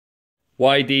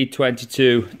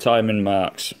Yd22 timing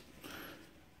marks.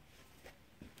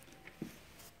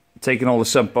 Taking all the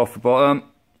sump off the bottom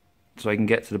so I can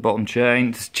get to the bottom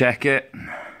chain, just check it.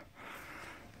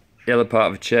 Yellow part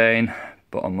of the chain,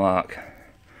 bottom mark.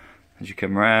 As you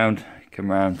come round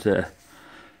to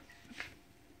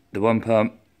the one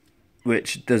pump,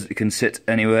 which it can sit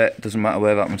anywhere, doesn't matter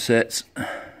where that one sits.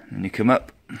 And you come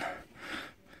up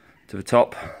to the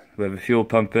top where the fuel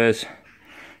pump is.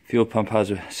 Fuel pump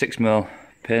has a 6mm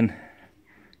pin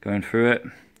going through it.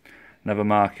 Another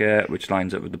mark here which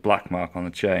lines up with the black mark on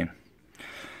the chain.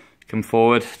 Come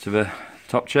forward to the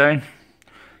top chain.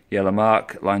 Yellow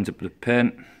mark lines up with the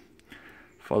pin.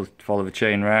 Follow the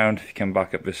chain round. If you come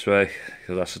back up this way,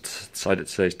 because that's the side that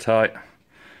stays tight.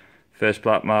 First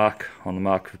black mark on the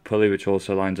mark of the pulley, which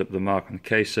also lines up with the mark on the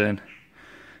casing.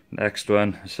 Next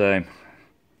one, the same.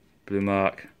 Blue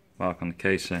mark on the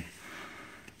casing.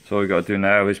 So all we've got to do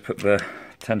now is put the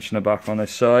tensioner back on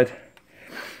this side,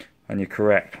 and you're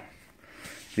correct.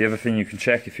 The other thing you can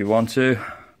check if you want to,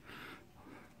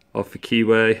 off the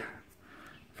keyway,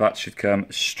 that should come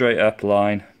straight up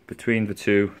line between the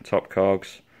two top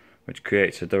cogs, which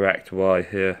creates a direct Y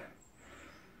here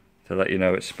to let you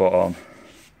know it's spot on.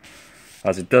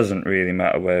 As it doesn't really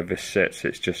matter where this sits,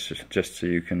 it's just so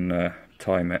you can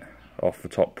time it off the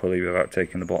top pulley without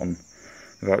taking all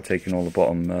the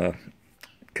bottom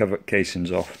cover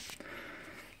casings off.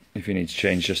 If you need to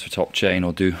change just the top chain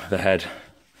or do the head.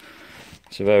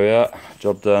 So there we are,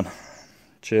 job done.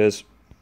 Cheers.